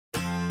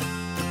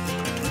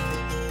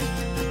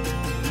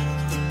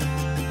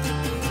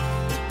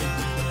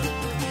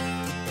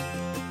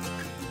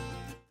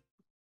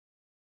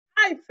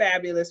Hi,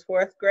 fabulous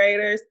fourth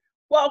graders.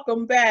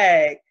 Welcome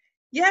back.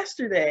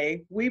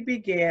 Yesterday, we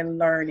began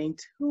learning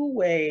two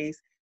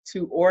ways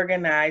to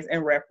organize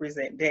and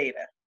represent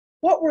data.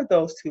 What were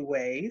those two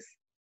ways?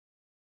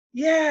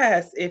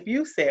 Yes, if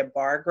you said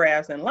bar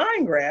graphs and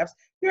line graphs,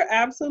 you're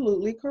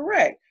absolutely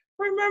correct.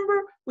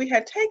 Remember, we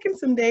had taken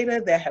some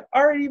data that had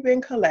already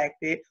been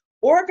collected,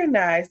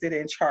 organized it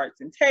in charts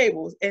and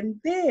tables, and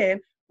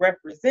then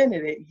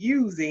represented it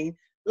using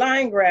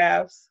line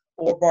graphs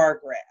or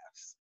bar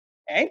graphs.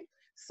 Okay,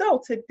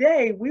 so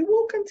today we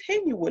will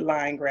continue with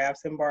line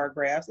graphs and bar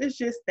graphs. It's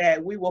just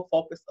that we will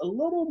focus a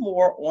little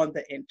more on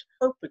the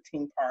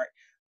interpreting part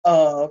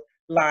of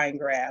line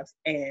graphs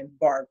and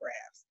bar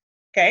graphs.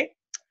 Okay,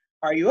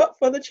 are you up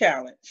for the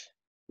challenge?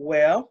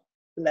 Well,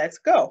 let's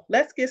go.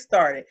 Let's get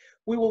started.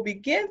 We will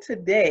begin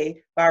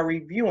today by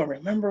reviewing.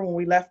 Remember when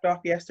we left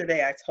off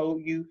yesterday, I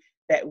told you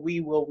that we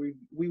would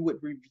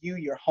review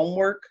your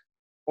homework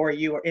or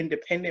your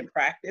independent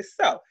practice.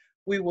 So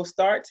we will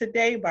start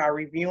today by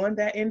reviewing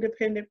that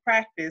independent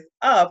practice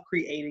of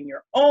creating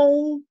your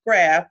own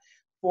graph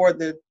for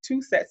the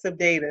two sets of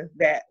data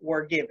that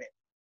were given.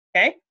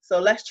 Okay, so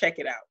let's check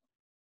it out.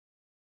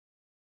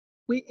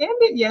 We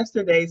ended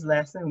yesterday's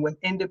lesson with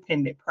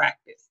independent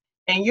practice,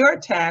 and your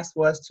task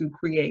was to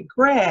create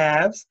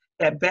graphs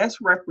that best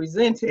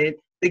represented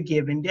the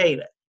given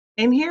data.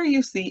 And here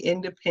you see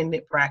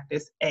independent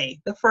practice A,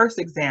 the first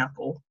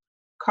example,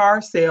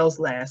 car sales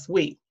last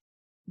week.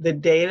 The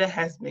data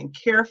has been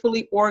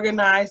carefully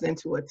organized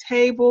into a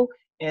table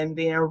and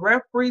then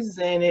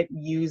represented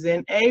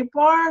using a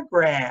bar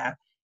graph.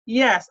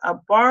 Yes, a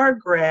bar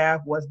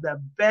graph was the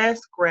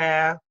best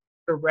graph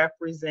to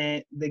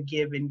represent the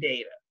given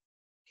data.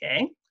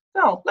 Okay,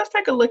 so let's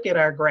take a look at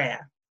our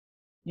graph.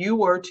 You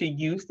were to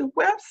use the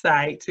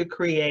website to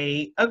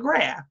create a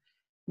graph.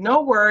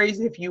 No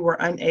worries if you were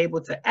unable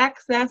to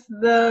access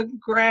the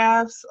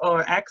graphs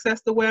or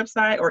access the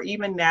website or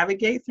even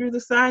navigate through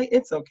the site.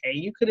 It's okay.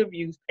 You could have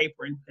used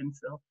paper and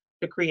pencil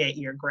to create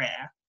your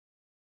graph.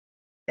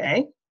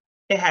 Okay,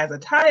 it has a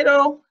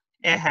title.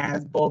 It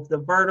has both the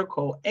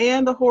vertical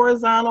and the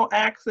horizontal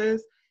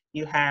axis.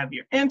 You have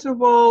your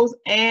intervals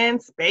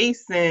and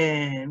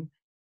spacing.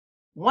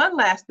 One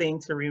last thing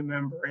to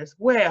remember as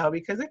well,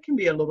 because it can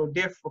be a little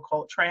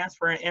difficult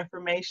transferring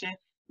information,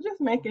 just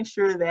making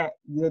sure that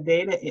the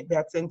data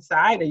that's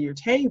inside of your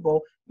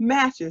table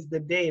matches the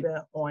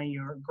data on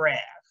your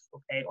graphs,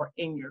 okay, or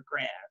in your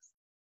graphs.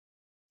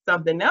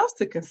 Something else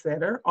to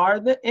consider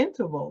are the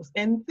intervals.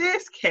 In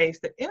this case,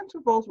 the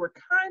intervals were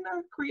kind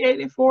of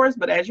created for us,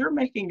 but as you're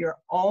making your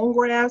own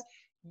graphs,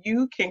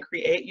 you can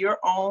create your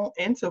own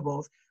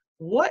intervals.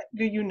 What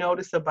do you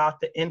notice about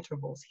the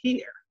intervals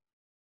here?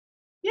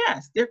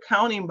 Yes, it's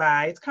counting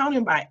by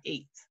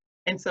 8.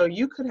 And so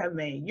you could have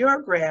made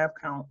your graph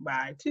count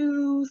by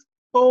 2s,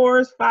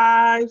 4s,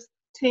 5s,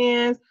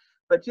 10s,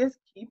 but just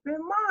keep in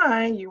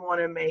mind, you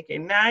want to make it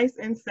nice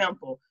and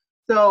simple.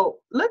 So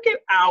look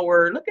at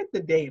the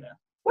data.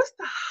 What's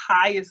the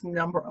highest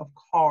number of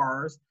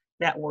cars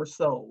that were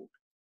sold?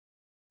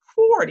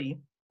 40.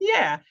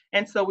 Yeah,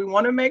 and so we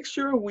want to make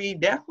sure we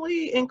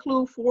definitely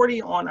include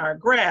 40 on our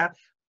graph,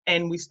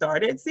 and we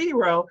start at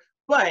 0.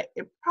 But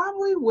it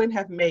probably wouldn't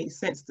have made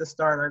sense to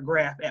start our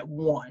graph at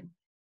 1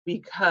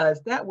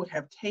 because that would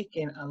have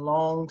taken a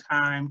long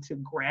time to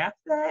graph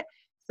that.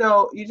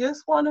 So you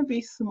just want to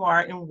be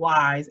smart and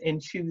wise in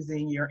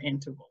choosing your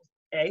intervals.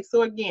 Okay,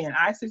 so again,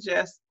 I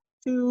suggest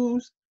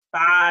 2s,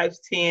 5s,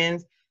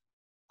 10s,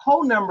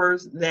 whole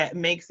numbers that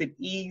makes it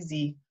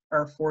easier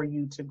for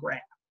you to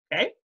graph.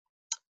 Okay,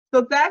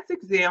 so that's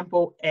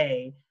example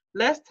A.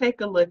 Let's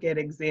take a look at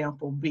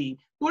example B.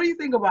 What do you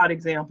think about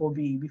example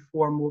B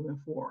before moving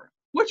forward?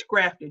 Which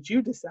graph did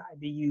you decide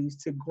to use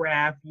to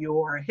graph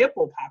your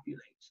hippo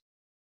population?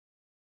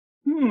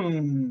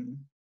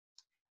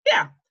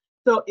 Yeah,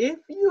 so if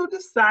you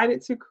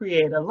decided to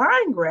create a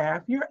line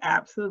graph, you're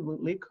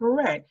absolutely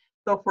correct.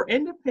 So for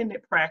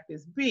independent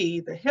practice B,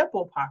 the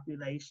hippo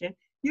population,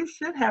 you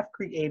should have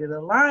created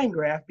a line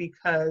graph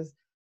because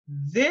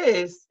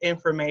this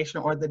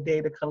information or the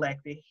data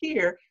collected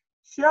here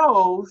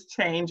shows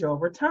change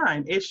over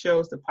time. It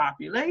shows the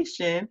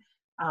population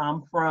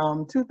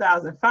from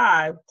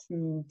 2005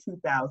 to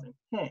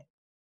 2010,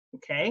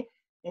 okay?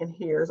 And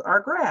here's our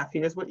graph.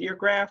 Here's what your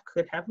graph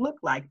could have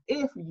looked like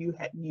if you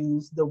had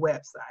used the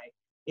website.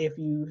 If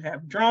you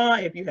had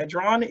drawn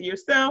it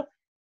yourself,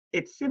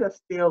 it should have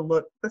still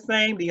looked the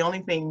same. The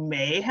only thing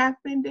may have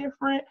been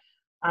different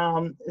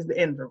is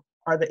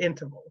the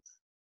intervals.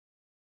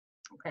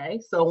 Okay,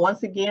 so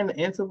once again, the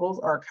intervals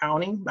are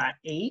counting by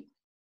 8.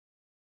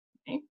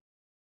 Okay?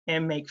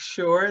 And make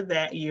sure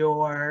that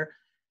your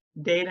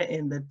data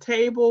in the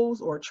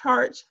tables or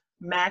charts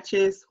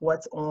matches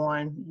what's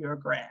on your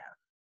graph.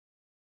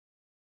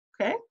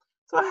 Okay,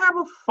 so I have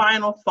a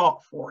final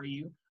thought for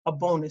you, a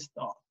bonus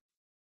thought.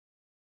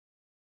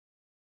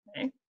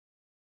 Okay,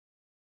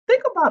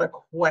 think about a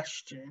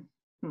question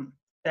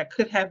that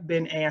could have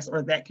been answered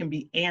or that can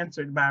be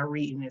answered by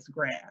reading this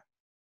graph.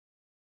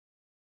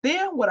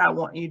 Then what I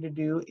want you to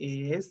do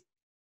is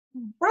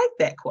write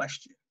that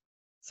question.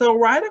 So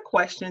write a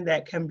question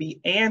that can be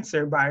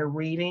answered by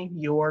reading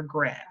your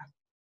graph.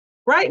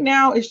 Right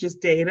now, it's just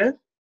data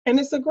and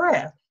it's a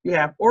graph. You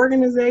have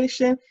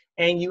organization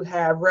and you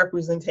have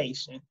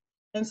representation.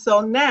 And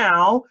so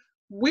now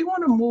we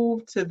want to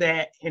move to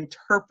that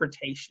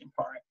interpretation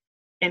part,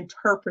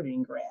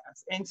 interpreting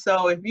graphs. And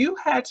so if you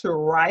had to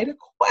write a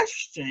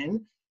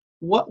question,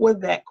 what would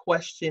that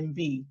question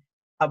be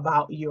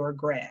about your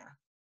graph?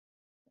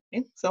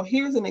 Okay, so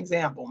here's an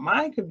example.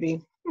 Mine could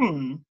be,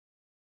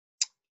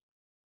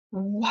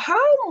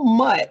 how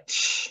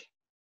much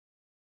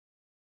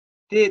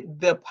did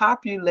the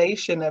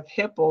population of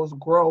hippos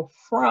grow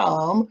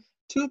from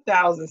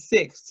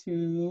 2006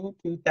 to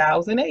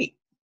 2008?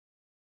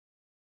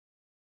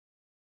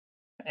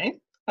 Okay.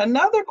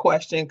 Another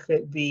question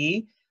could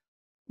be,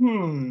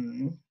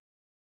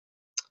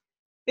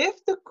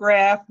 if the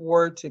graph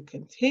were to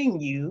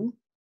continue,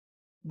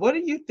 what do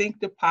you think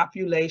the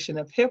population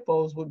of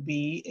hippos would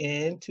be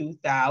in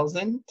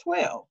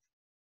 2012?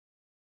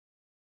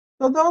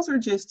 So those are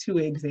just two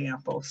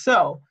examples.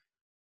 So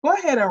go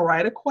ahead and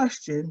write a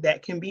question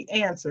that can be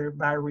answered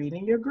by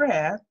reading your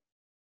graph.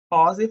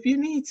 Pause if you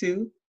need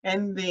to,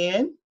 and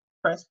then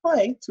press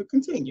play to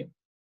continue.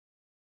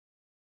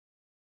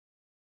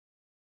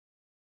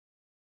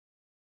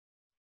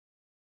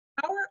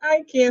 Our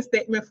I can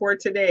statement for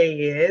today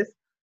is,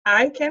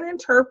 I can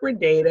interpret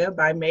data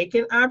by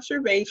making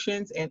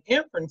observations and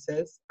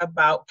inferences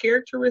about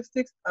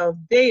characteristics of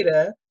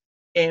data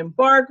in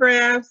bar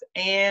graphs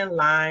and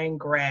line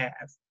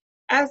graphs.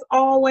 As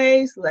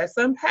always, let's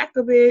unpack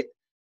a bit.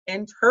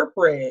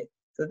 Interpret.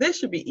 So this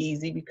should be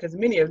easy because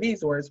many of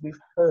these words we've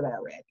heard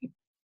already.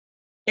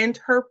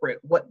 Interpret.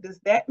 What does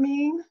that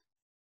mean?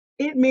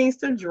 It means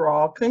to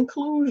draw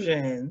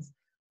conclusions.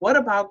 What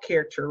about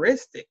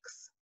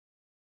characteristics?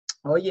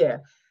 Oh yeah,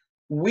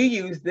 we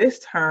use this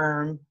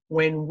term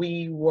when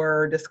we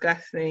were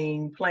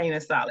discussing plain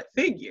and solid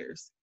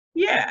figures.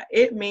 Yeah,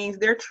 it means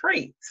they're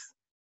traits.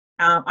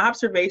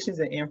 Observations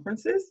and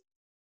inferences,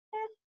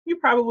 you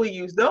probably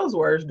use those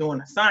words during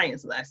a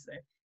science lesson.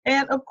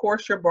 And of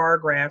course, your bar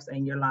graphs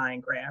and your line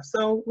graphs.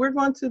 So we're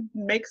going to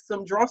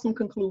draw some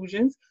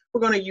conclusions.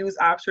 We're going to use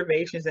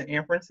observations and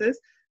inferences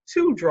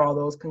to draw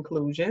those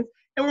conclusions.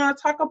 And we're going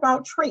to talk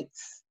about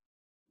traits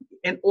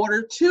in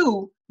order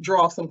to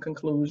draw some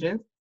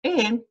conclusions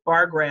in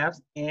bar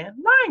graphs and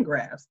line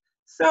graphs.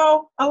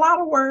 So a lot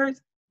of words,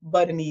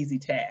 but an easy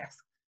task.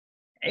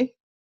 Okay.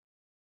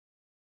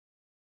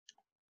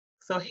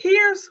 So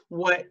here's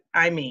what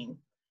I mean.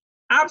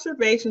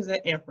 Observations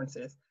and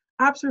inferences.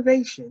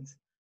 Observations.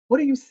 What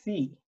do you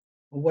see?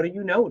 What do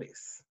you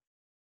notice?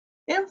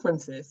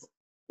 Inferences.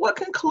 What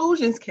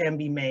conclusions can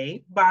be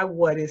made by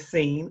what is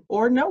seen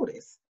or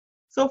noticed?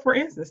 So for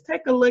instance,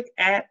 take a look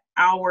at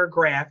our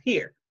graph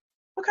here.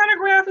 What kind of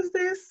graph is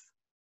this?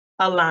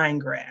 A line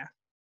graph.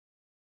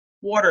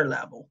 Water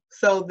level.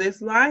 So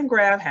this line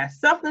graph has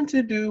something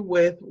to do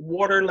with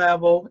water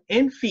level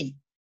in feet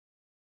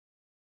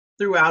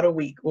throughout a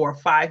week or a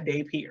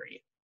 5-day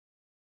period.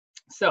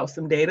 So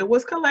some data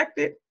was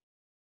collected,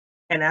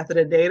 and after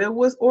the data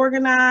was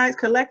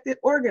collected,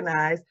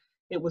 organized,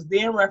 it was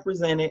then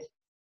represented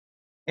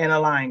in a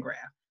line graph.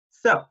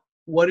 So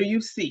what do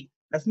you see?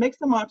 Let's make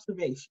some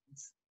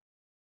observations.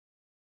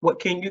 What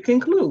can you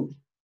conclude?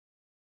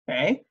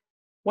 Okay.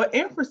 What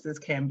inferences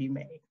can be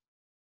made?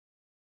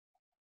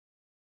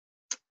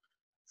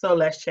 So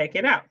let's check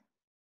it out.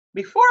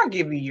 Before I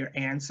give you your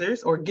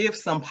answers or give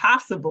some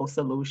possible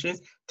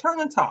solutions,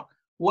 turn and talk.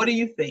 What do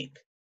you think?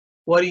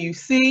 What do you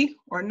see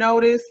or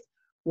notice?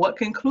 What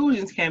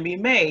conclusions can be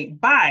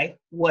made by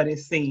what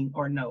is seen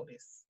or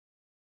noticed?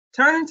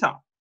 Turn and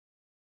talk.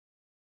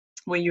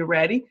 When you're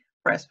ready,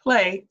 press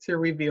play to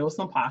reveal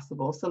some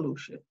possible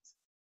solutions.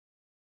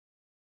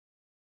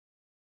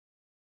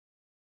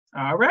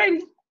 All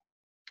righty,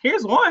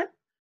 here's one.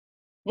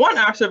 One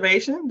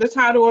observation, the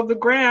title of the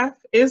graph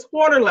is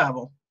water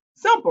level.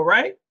 Simple,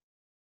 right?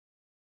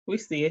 We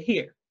see it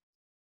here.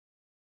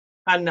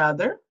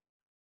 Another,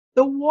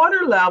 the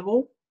water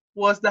level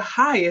was the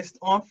highest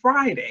on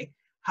Friday.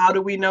 How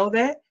do we know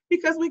that?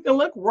 Because we can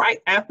look right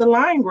at the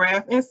line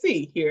graph and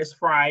see, here's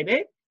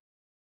Friday.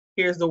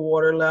 Here's the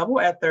water level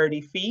at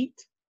 30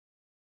 feet.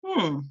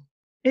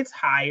 It's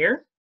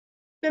higher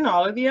than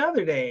all of the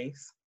other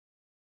days.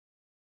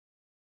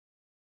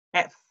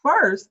 At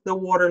first, the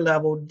water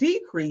level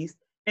decreased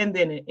and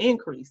then it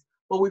increased.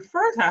 But we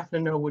first have to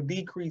know what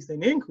decrease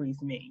and increase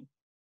mean.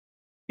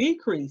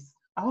 Decrease.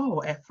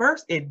 Oh, at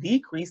first it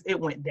decreased, it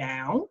went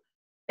down,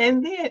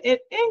 and then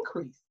it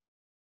increased.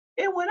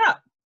 It went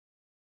up.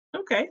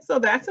 Okay, so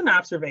that's an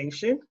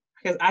observation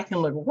because I can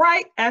look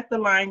right at the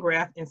line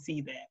graph and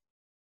see that.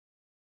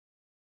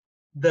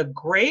 The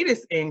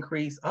greatest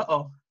increase,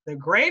 the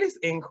greatest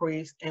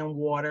increase in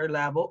water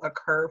level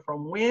occurred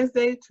from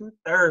Wednesday to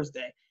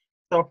Thursday.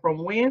 So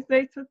from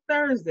Wednesday to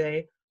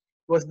Thursday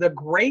was the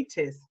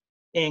greatest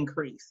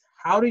increase.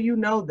 How do you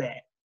know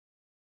that?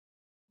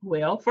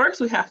 Well,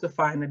 first we have to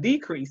find the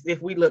decrease.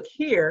 If we look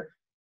here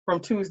from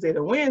Tuesday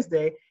to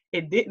Wednesday,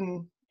 it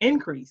didn't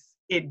increase,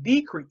 it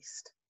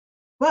decreased.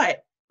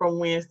 But from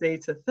Wednesday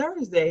to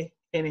Thursday,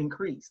 it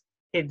increased.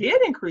 It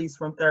did increase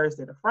from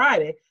Thursday to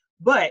Friday,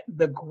 but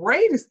the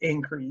greatest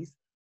increase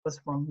was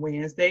from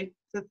Wednesday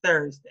to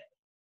Thursday.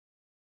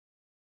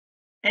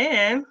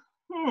 And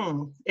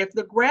if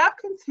the graph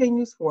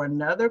continues for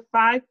another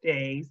 5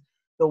 days,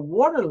 the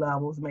water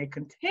levels may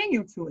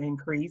continue to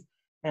increase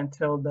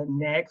until the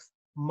next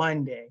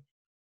Monday.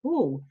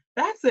 Ooh,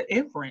 that's an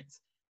inference.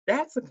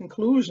 That's a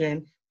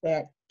conclusion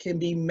that can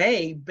be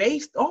made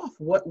based off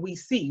what we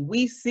see.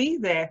 We see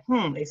that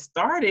it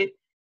started,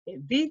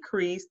 it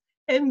decreased,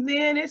 and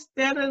then it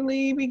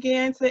steadily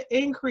began to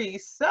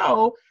increase.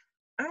 So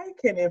I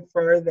can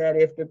infer that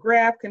if the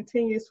graph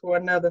continues for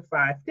another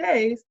 5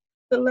 days,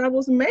 the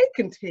levels may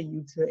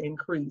continue to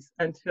increase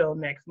until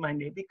next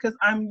Monday because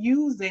I'm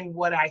using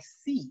what I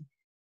see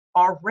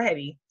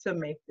already to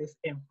make this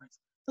inference.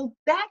 So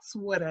that's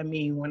what I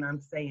mean when I'm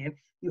saying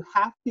you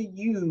have to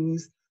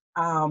use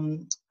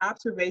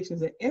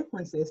observations and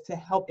inferences to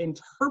help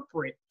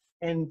interpret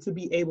and to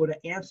be able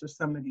to answer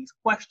some of these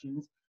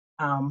questions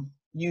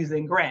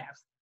using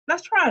graphs.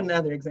 Let's try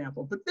another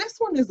example, but this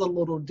one is a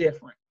little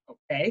different,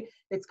 okay?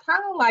 It's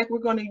kind of like we're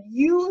going to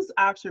use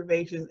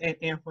observations and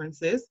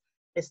inferences.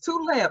 It's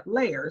two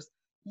layers.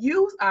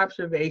 Use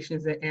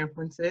observations and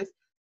inferences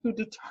to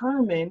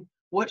determine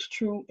what's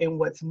true and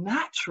what's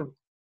not true.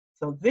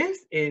 So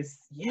this is,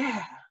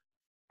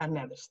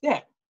 another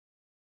step.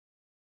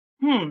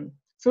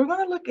 So we're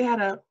going to look at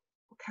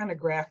what kind of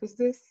graph is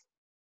this?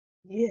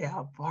 Yeah,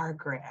 a bar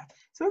graph.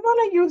 So we're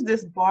going to use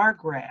this bar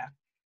graph,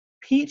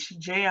 peach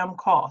jam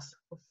cost.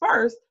 But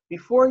first,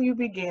 before you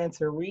begin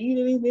to read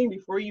anything,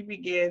 before you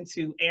begin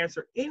to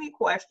answer any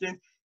questions,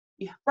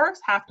 you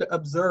first have to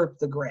observe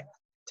the graph.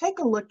 Take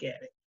a look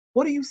at it.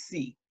 What do you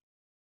see?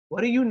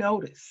 What do you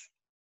notice?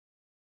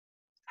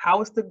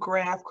 How is the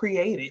graph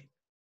created?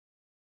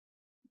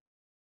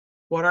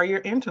 What are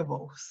your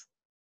intervals?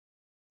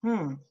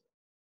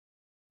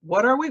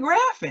 What are we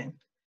graphing?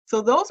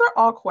 So those are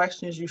all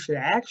questions you should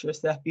ask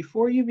yourself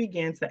before you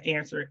begin to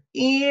answer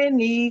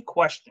any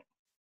question.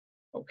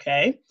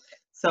 Okay,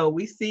 so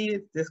we see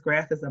this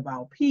graph is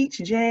about peach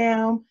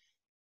jam.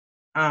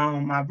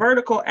 My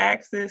vertical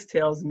axis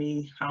tells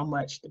me how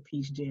much the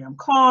peach jam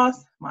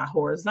costs. My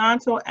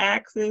horizontal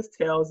axis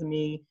tells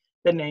me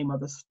the name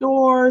of the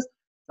stores.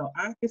 So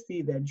I can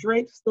see that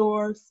Drake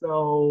store,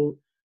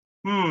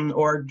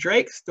 or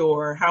Drake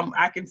store, how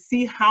I can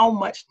see how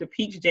much the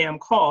peach jam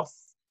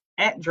costs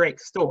at Drake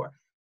store.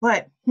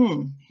 But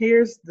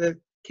here's the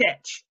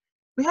catch.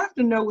 We have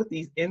to know what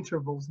these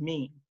intervals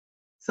mean.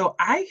 So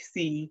I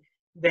see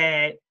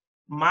that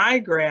my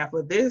graph,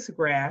 or this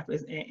graph,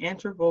 is in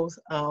intervals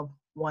of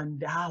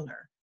 $1.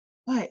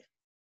 But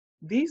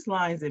these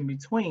lines in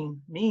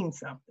between mean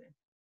something.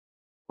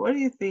 What do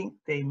you think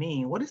they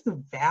mean? What is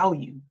the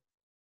value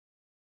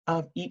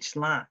of each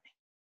line?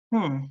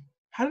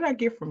 How did I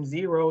get from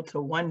 $0 to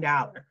 $1,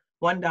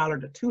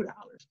 $1 to $2,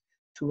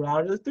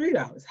 $2 to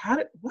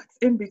 $3? What's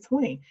in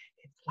between?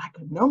 It's like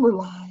a number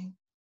line.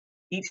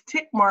 Each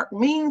tick mark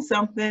means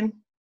something.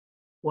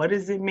 What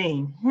does it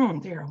mean?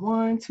 There are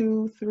 1,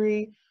 2,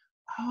 3.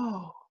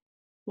 Oh,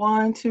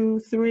 1, 2,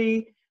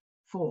 3,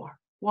 4.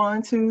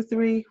 1, 2,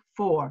 3,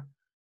 4.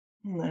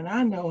 And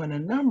I know in a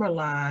number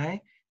line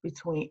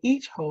between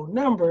each whole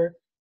number,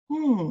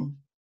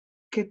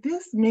 could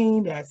this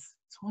mean that's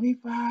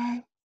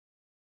 25,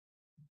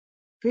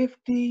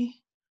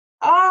 50?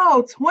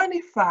 Oh,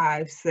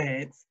 25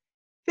 cents,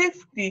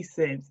 50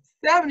 cents,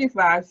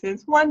 75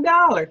 cents,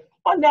 $1.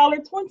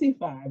 $1.25,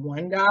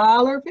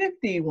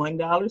 $1.50,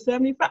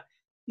 $1.75.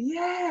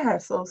 Yeah,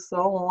 so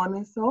on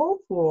and so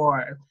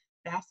forth.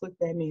 That's what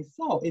that means.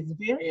 So it's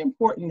very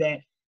important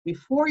that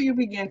before you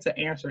begin to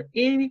answer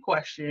any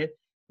question,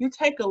 you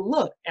take a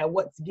look at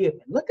what's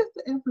given. Look at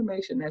the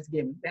information that's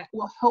given. That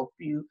will help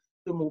you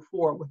to move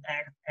forward with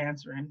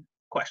answering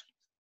questions.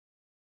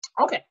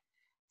 Okay,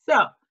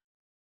 so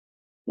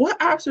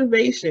what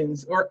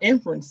observations or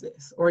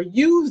inferences, or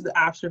use the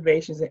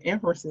observations and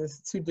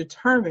inferences to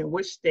determine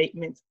which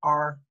statements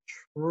are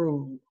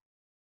true?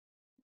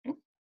 Okay.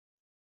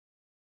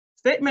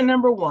 Statement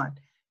number 1,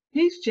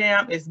 peach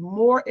jam is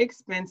more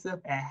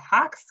expensive at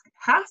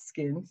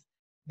Hoskins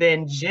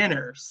than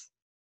Jenner's.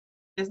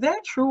 Is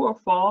that true or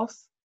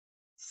false?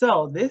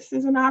 So this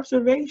is an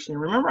observation.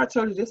 Remember I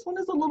told you this one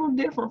is a little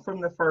different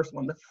from the first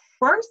one. The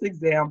first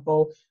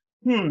example,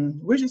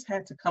 we just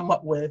had to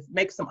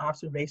make some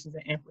observations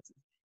and inferences.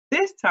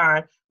 This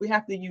time, we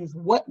have to use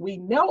what we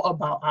know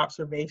about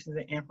observations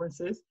and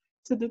inferences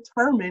to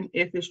determine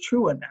if it's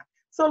true or not.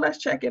 So let's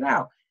check it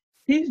out.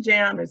 Peach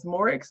jam is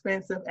more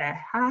expensive at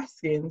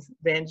Hoskins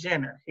than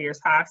Jenner. Here's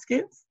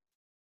Hoskins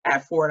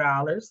at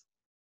 $4.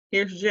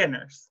 Here's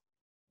Jenner's.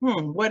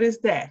 What is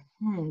that?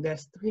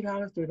 That's $3,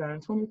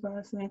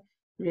 $3.25,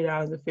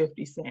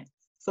 $3.50.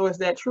 So is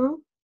that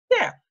true?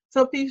 Yeah.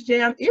 So peach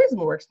jam is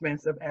more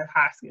expensive at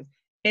Hoskins.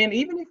 And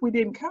even if we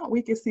didn't count,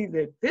 we can see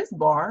that this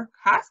bar,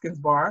 Hoskins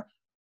bar,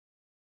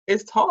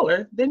 is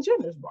taller than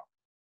Jenner's bar.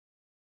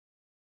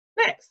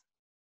 Next,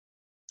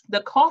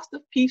 the cost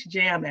of peach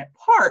jam at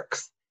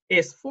Parks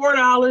is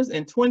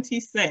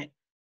 $4.20.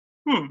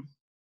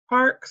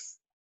 Parks.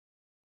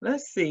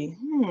 Let's see.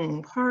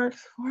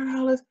 Parks,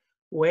 $4.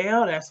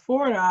 Well, that's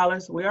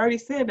 $4. We already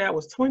said that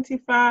was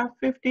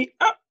 25.50.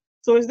 Oh,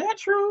 so is that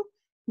true?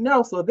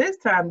 No. So this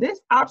time, this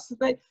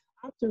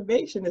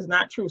observation is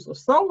not true. So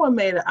someone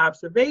made an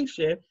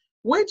observation,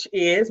 which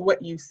is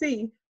what you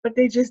see, but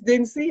they just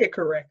didn't see it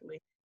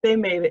correctly. They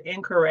made an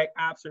incorrect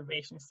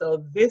observation.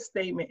 So this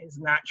statement is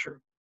not true.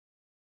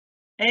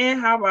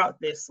 And how about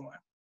this one?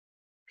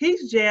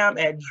 Peach jam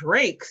at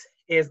Drake's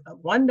is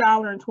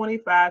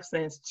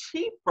 $1.25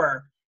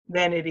 cheaper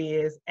than it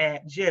is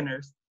at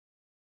Jenner's.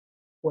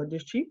 What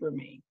does cheaper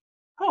mean?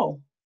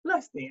 Oh,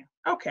 less than.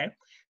 Okay.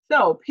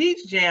 So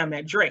peach jam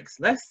at Drake's.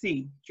 Let's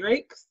see.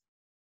 Drake's,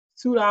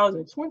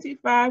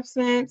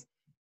 $2.25.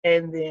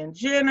 And then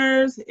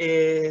Jenner's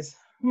is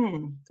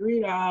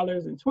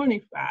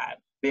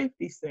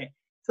 $3.25.50.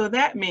 So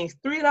that means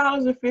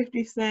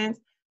 $3.50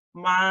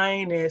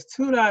 minus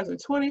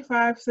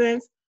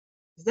 $2.25.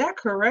 Is that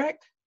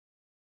correct?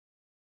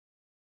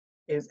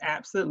 Is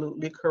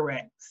absolutely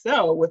correct.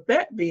 So with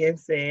that being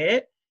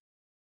said,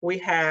 we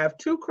have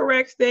 2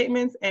 correct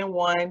statements and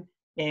 1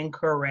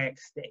 incorrect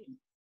statement.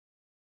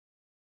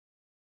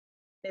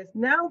 It's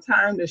now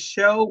time to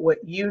show what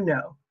you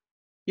know.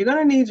 You're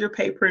going to need your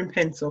paper and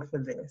pencil for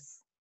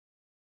this.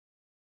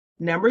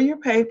 Number your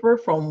paper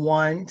from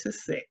 1 to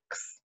 6.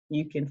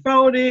 You can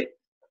fold it.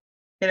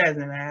 It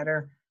doesn't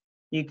matter.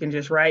 You can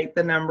just write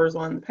the numbers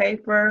on the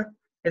paper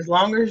as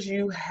long as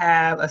you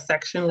have a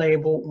section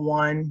labeled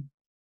 1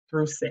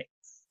 through 6.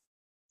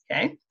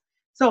 Okay?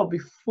 So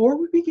before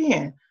we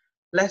begin,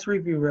 let's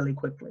review really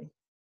quickly.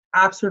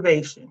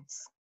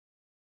 Observations.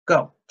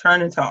 Go,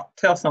 turn and talk.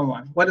 Tell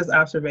someone, what does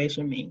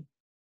observation mean?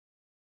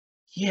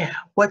 Yeah,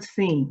 what's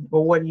seen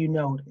or what do you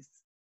notice?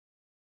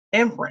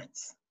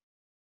 Inference.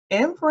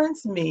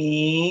 Inference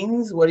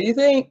means, what do you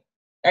think?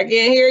 I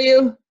can't hear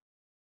you.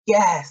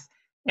 Yes,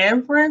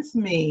 inference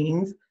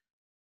means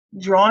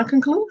drawing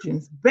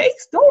conclusions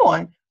based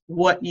on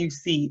what you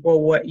see or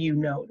what you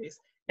notice.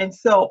 And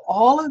so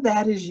all of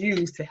that is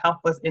used to help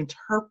us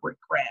interpret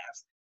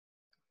graphs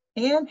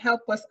and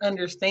help us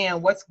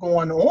understand what's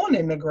going on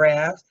in the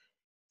graphs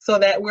so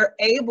that we're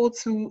able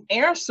to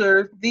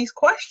answer these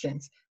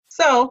questions.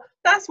 So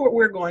that's what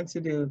we're going to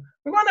do.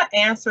 We're going to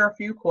answer a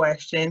few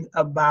questions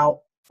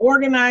about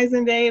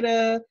organizing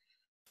data,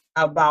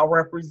 about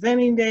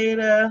representing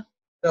data,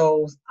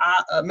 those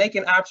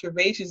making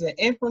observations and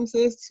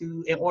inferences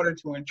in order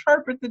to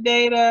interpret the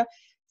data.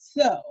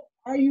 So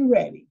are you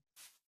ready?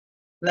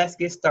 Let's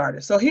get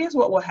started. So here's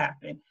what will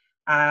happen.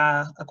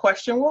 A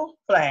question will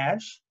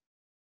flash.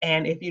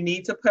 And if you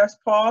need to press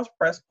pause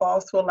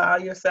to allow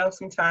yourself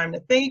some time to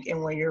think.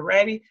 And when you're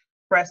ready,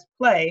 press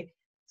play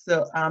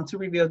to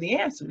reveal the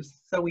answers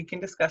so we can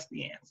discuss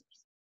the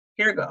answers.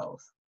 Here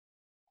goes.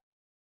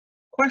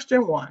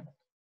 Question 1.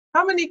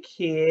 How many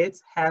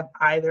kids have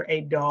either a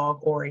dog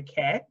or a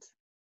cat?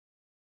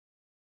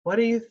 What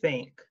do you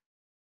think?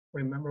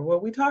 Remember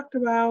what we talked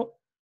about?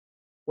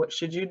 What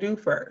should you do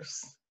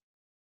first?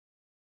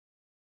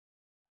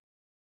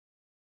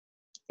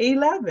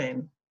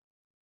 11.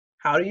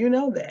 How do you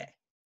know that?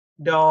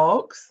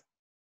 Dogs,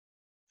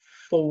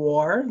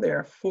 4. There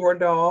are 4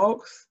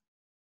 dogs.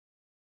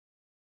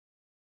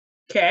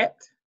 Cat,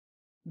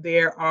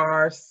 there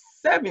are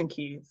 7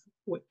 kids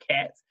with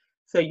cats.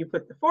 So you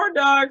put the 4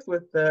 dogs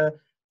with the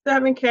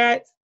 7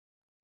 cats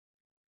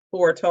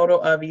for a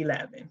total of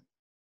 11.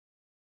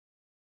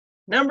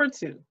 Number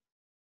 2,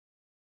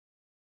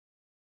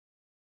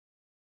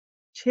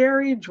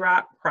 cherry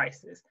drop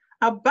prices.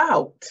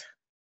 About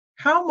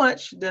how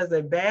much does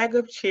a bag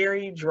of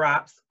cherry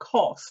drops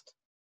cost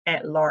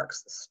at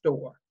Lark's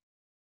store?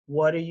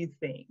 What do you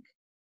think?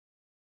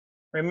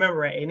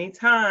 Remember, at any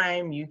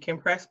time you can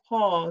press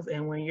pause,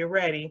 and when you're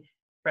ready,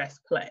 press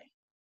play.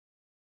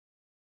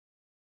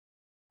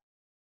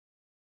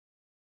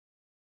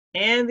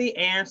 And the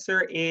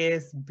answer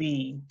is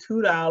B,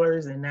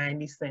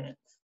 $2.90.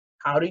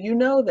 How do you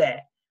know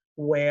that?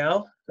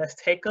 Well, let's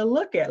take a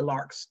look at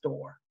Lark's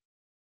store.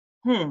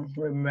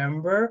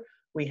 Remember,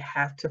 we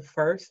have to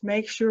first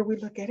make sure we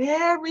look at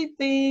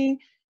everything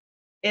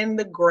in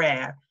the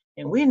graph.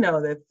 And we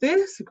know that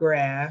this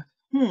graph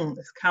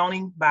is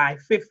counting by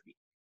 50.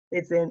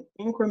 It's in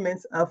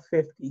increments of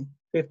 50.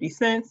 50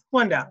 cents,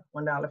 $1,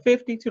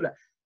 $1.50, $2.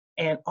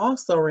 And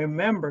also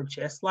remember,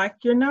 just like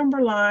your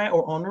number line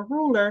or on a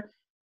ruler,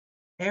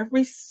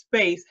 every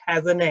space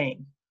has a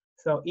name.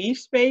 So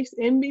each space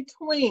in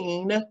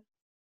between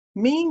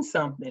means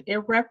something.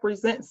 It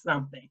represents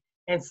something.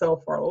 And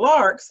so for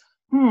Lark's,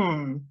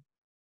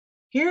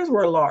 here's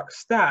where Lark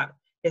stopped.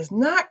 It's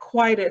not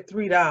quite at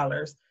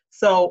 $3.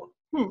 So,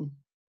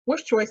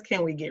 which choice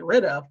can we get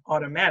rid of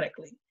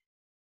automatically?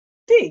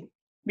 D,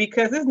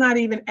 because it's not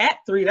even at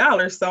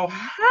 $3. So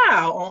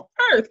how on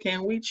earth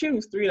can we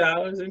choose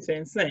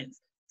 $3.10?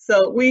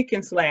 So we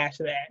can slash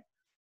that.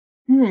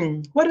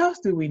 What else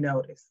do we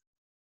notice?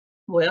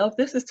 Well, if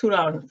this is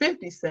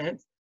 $2.50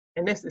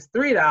 and this is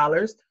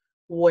 $3,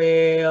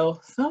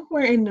 well,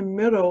 somewhere in the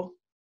middle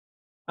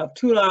of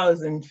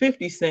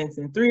 $2.50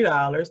 and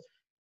 $3,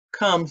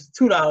 comes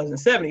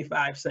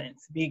 $2.75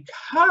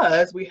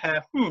 because we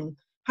have,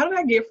 how did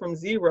I get from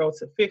 0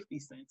 to 50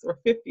 cents or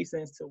 50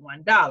 cents to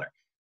 $1?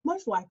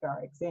 Much like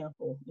our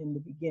example in the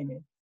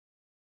beginning.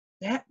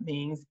 That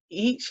means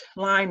each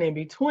line in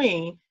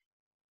between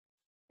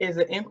is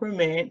an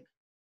increment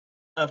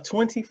of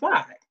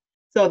 25.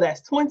 So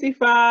that's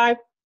 25,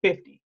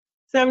 50,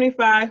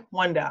 75,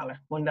 $1,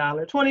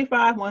 $1,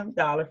 25,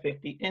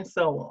 $1.50, and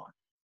so on.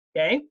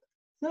 Okay,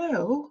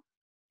 so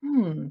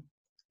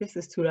this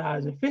is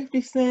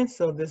 $2.50.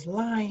 So this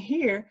line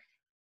here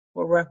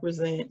will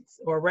represents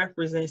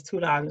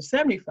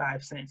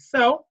 $2.75.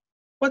 So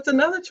what's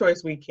another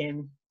choice we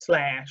can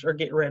slash or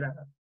get rid of?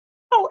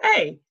 Oh,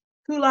 A,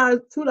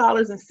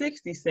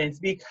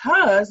 $2.60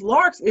 because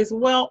Lark's is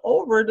well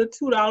over the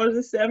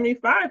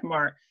 $2.75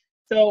 mark.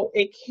 So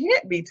it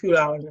can't be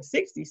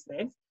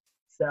 $2.60.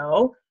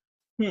 So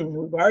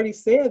we've already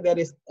said that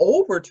it's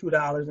over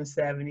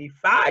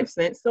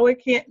 $2.75, so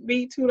it can't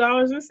be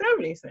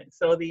 $2.70.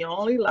 So the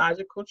only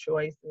logical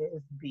choice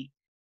is B,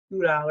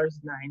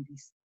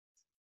 $2.90.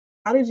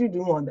 How did you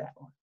do on that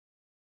one?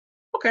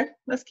 Okay,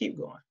 let's keep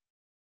going.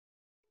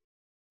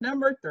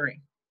 Number 3,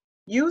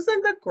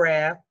 using the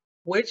graph,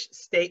 which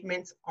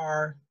statements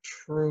are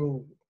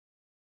true?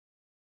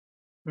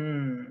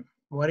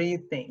 What do you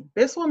think?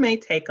 This one may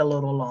take a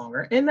little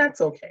longer, and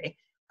that's okay.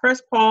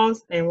 Press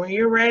pause, and when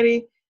you're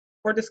ready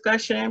for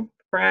discussion,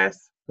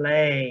 press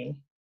play.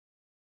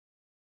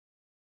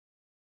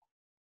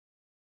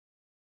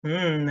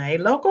 A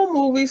local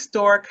movie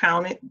store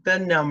counted the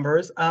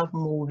numbers of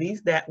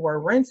movies that were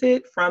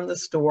rented from the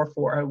store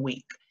for a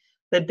week.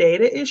 The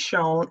data is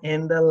shown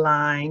in the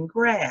line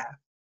graph.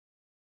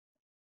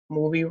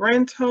 Movie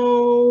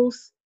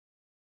rentals.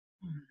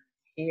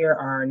 Here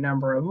are a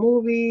number of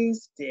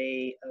movies,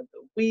 day of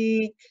the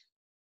week,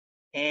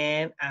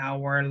 and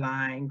our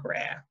line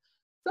graph.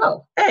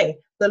 So, A,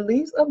 the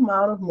least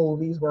amount of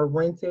movies were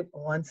rented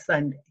on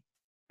Sunday.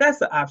 That's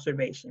the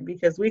observation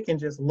because we can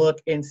just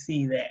look and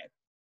see that.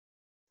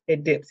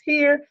 It dips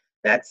here.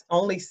 That's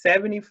only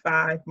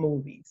 75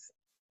 movies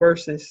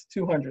versus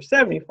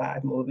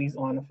 275 movies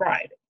on a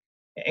Friday.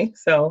 Okay,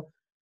 so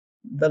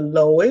the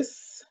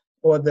lowest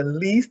or the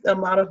least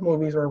amount of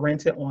movies were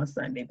rented on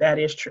Sunday. That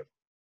is true.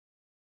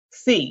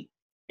 C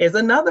is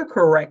another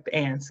correct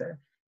answer.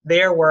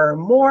 There were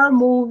more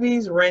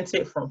movies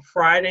rented from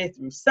Friday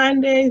through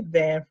Sunday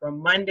than from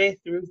Monday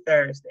through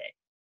Thursday.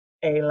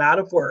 A lot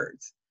of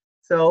words.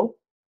 So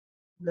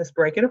let's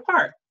break it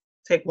apart.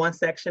 Take one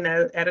section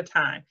at a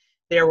time.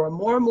 There were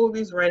more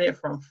movies rented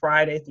from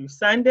Friday through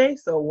Sunday.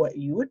 So what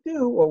you would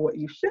do, or what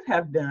you should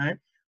have done,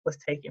 was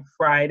taken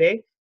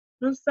Friday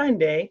through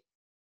Sunday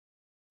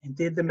and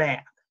did the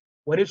math.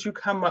 What did you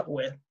come up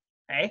with?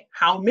 Okay,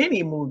 how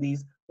many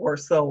movies were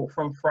sold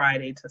from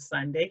Friday to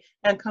Sunday,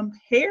 and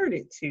compared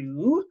it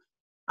to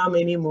how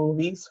many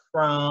movies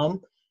from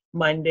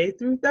Monday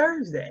through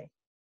Thursday.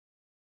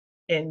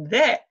 And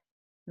that,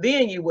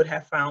 then you would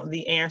have found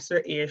the answer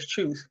is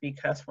truth,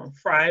 because from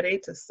Friday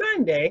to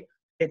Sunday,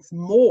 it's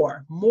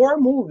more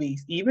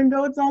movies, even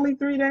though it's only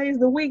 3 days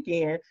the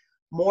weekend,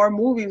 more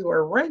movies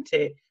were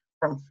rented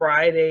from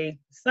Friday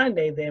to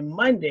Sunday than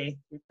Monday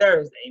through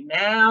Thursday.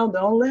 Now,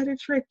 don't let it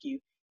trick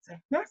you.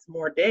 That's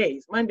more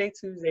days. Monday,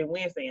 Tuesday,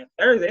 Wednesday, and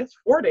Thursday. It's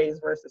 4 days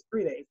versus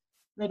 3 days.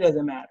 It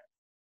doesn't matter.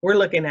 We're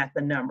looking at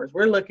the numbers.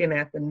 We're looking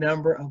at the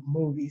number of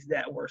movies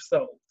that were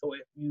sold. So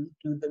if you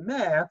do the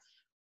math,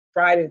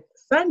 Friday to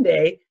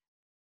Sunday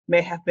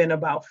may have been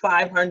about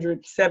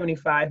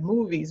 575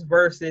 movies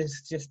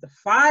versus just the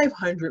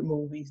 500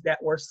 movies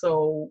that were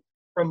sold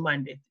from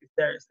Monday through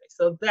Thursday.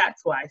 So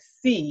that's why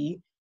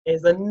C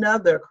is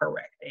another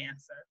correct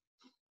answer.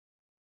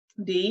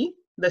 D,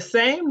 the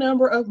same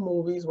number of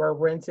movies were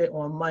rented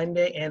on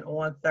Monday and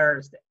on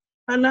Thursday.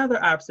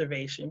 Another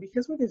observation,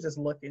 because we can just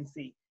look and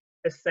see.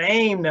 The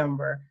same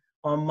number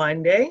on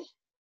Monday.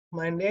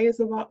 Monday is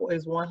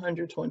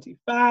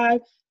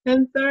 125,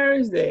 and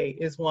Thursday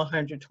is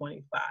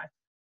 125.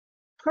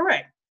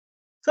 Correct.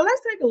 So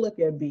let's take a look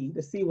at B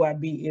to see why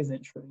B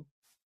isn't true.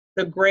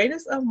 The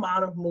greatest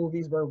amount of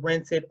movies were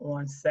rented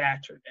on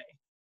Saturday.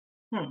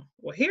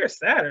 Well, here's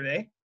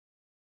Saturday.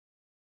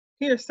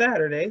 Here's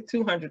Saturday,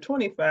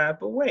 225,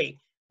 but wait,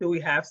 do we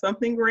have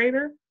something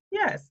greater?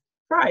 Yes,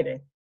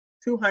 Friday,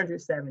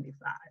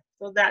 275.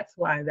 So that's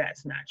why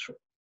that's not true.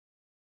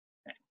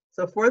 Okay.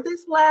 So for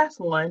this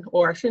last one,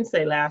 or I shouldn't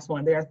say last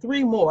one, there are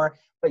 3 more,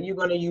 but you're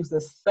going to use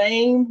the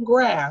same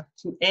graph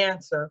to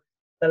answer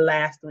the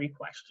last 3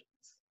 questions.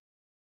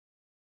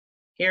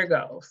 Here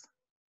goes.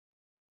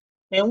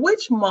 In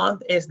which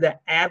month is the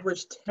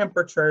average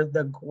temperature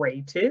the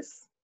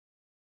greatest?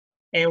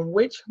 And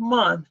which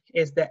month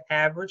is the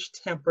average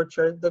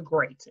temperature the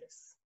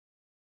greatest?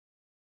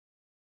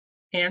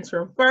 Answer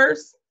them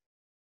first,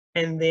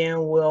 and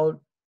then we'll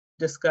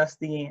discuss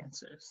the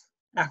answers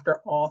after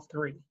all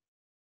 3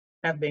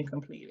 have been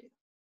completed.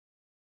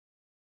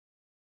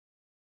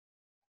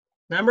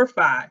 Number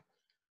 5,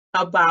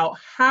 about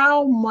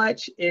how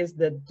much is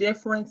the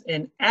difference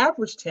in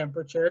average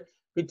temperature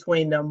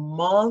between the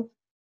month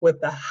with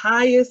the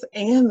highest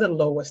and the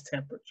lowest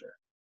temperature.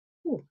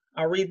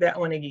 I'll read that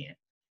one again.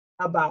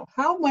 About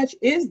how much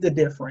is the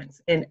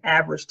difference in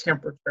average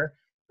temperature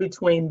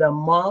between the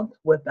month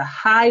with the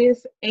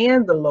highest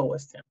and the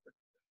lowest temperature?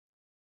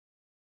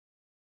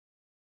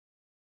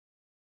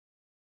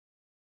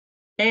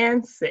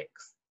 And 6,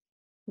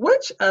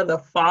 which of the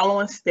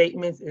following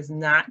statements is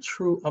not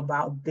true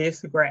about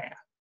this graph?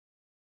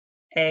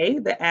 A,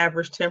 the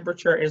average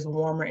temperature is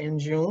warmer in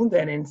June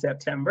than in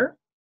September.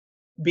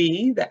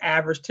 B, the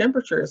average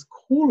temperature is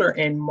cooler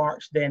in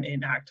March than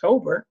in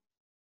October.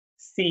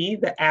 C,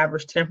 the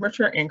average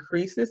temperature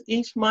increases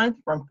each month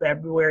from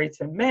February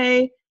to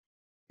May.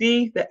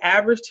 D, the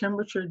average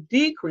temperature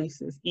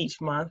decreases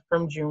each month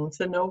from June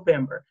to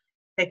November.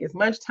 Take as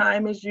much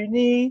time as you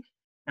need,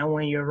 and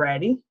when you're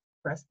ready,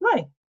 press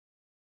play.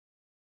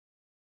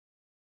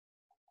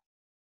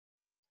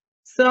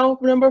 So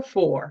number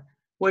 4,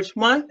 which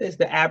month is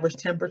the average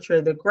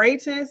temperature the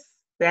greatest?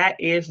 That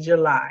is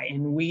July,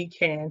 and we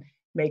can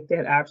make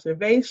that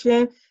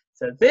observation.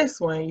 So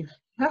this one, you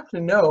have to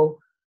know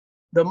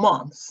the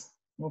months,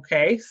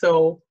 okay?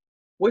 So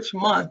which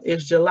month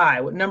is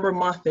July? What number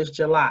month is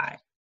July?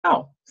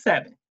 Oh,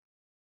 7.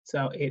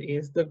 So it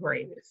is the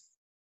greatest.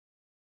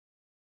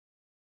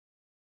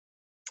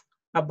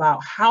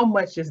 About how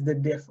much is the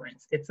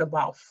difference? It's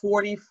about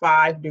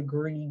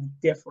 45-degree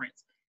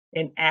difference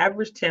in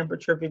average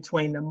temperature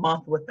between the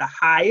month with the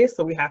highest,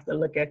 so we have to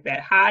look at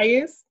that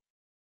highest,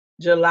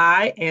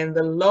 July, and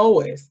the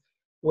lowest,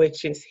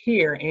 which is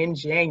here in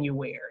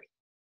January,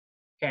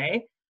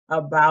 okay?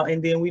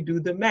 And then we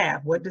do the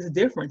math. What does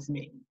difference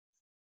mean?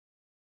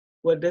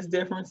 What does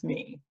difference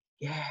mean?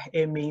 Yeah,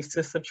 it means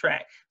to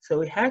subtract. So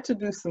we had to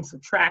do some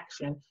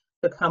subtraction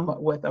to come up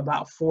with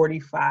about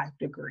 45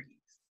 degrees.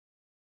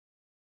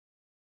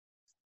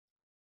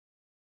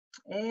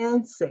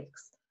 And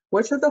 6,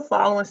 which of the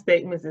following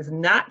statements is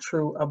not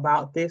true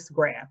about this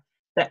graph?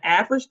 The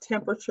average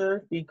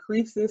temperature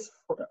decreases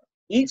for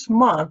each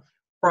month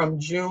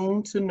from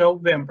June to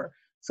November.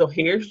 So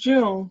here's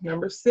June,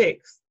 number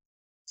 6,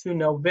 to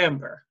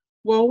November.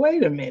 Well,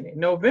 wait a minute.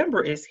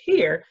 November is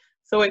here,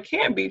 so it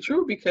can't be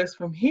true because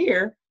from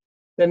here,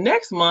 the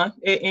next month,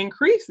 it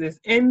increases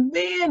and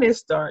then it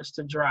starts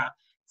to drop.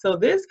 So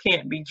this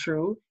can't be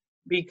true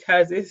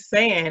because it's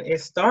saying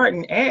it's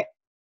starting at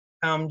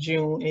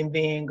June and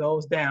then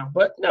goes down.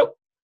 But no,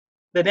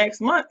 the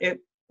next month,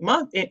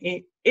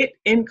 it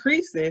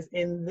increases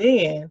and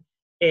then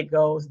it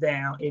goes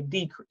down, it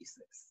decreases.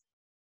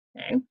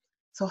 Okay,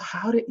 so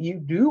how did you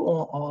do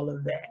on all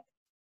of that?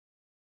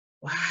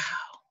 Wow,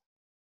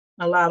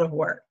 a lot of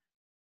work.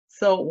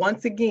 So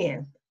once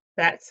again,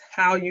 that's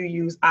how you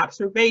use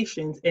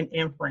observations and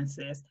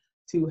inferences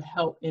to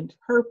help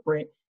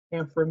interpret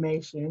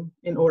information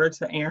in order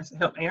to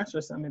help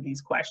answer some of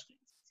these questions.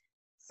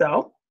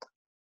 So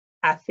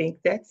I think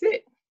that's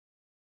it.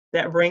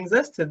 That brings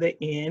us to the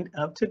end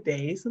of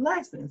today's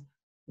lessons.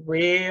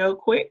 Real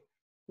quick,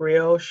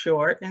 real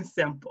short and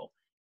simple.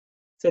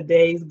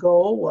 Today's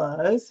goal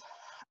was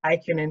I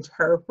can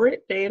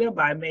interpret data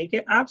by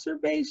making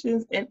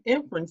observations and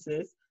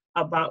inferences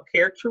about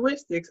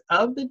characteristics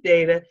of the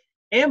data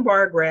in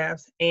bar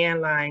graphs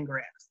and line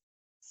graphs.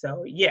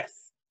 So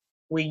yes,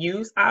 we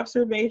use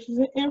observations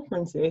and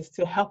inferences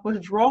to help us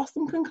draw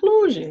some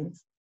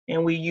conclusions,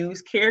 and we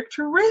use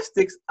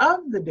characteristics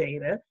of the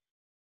data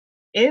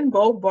in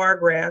both bar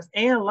graphs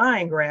and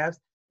line graphs,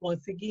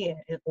 once again,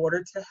 in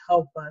order to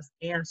help us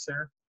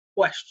answer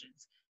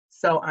questions.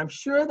 So I'm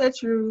sure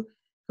that you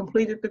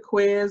completed the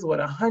quiz with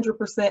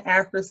 100%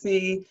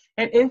 accuracy,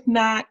 and if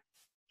not,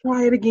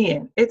 try it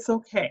again. It's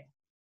okay.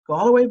 Go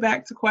all the way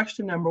back to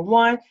question number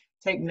 1.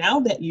 Now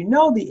that you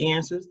know the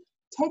answers,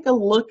 take a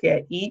look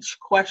at each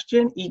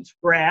question, each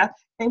graph,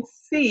 and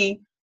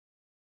see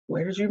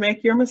where did you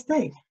make your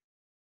mistake.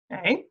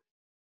 Okay?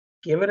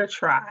 Give it a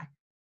try.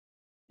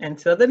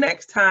 Until the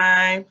next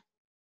time,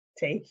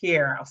 take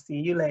care. I'll see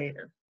you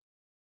later.